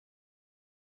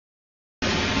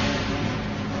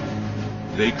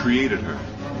They created her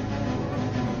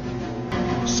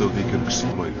so they could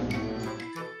exploit her.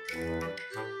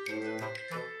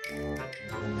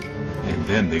 And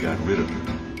then they got rid of her.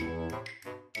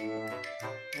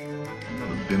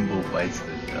 The bimbo bites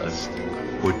the dust.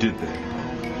 Or did they?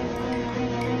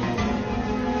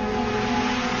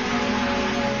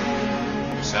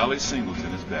 Sally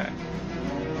Singleton is back.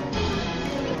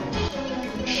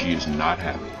 And she is not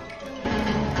happy.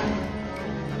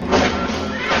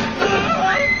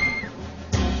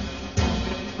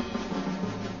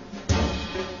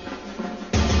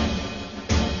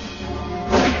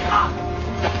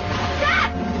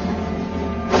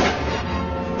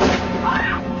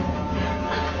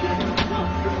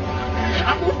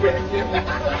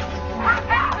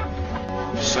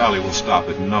 Sally will stop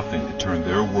at nothing to turn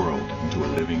their world into a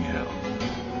living hell.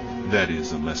 That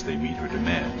is, unless they meet her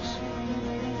demands.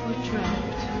 We're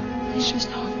trapped. Please just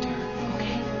talk to her,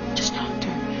 okay? Just talk to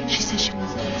her. She says she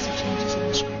wants to make some changes in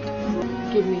the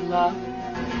script. Give me love,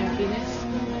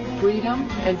 happiness, freedom,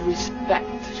 and respect.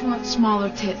 She wants smaller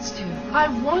tits, too. I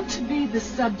want to be the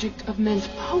subject of men's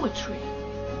poetry,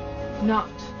 not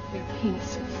their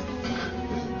penises.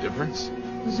 There's a difference?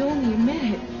 It was only a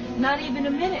minute. Not even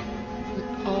a minute.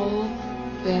 With all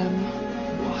them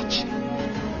watching.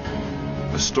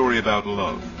 A story about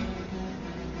love,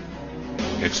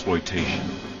 exploitation,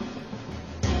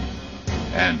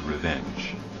 and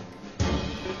revenge.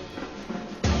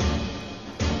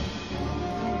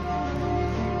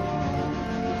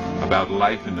 About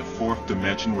life in the fourth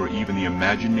dimension where even the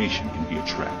imagination can be a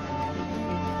trap.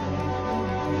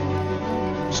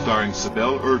 Starring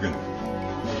Sibel Ergener,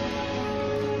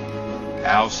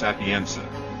 Al Sapienza,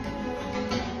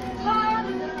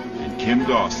 and Kim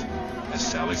Dawson as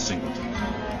Sally Singleton.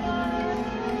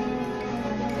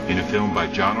 In a film by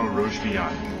Jano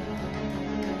Rosebiani,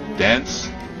 Dance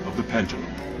of the Pendulum.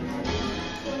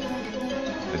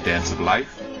 The dance of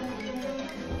life,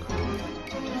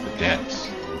 the dance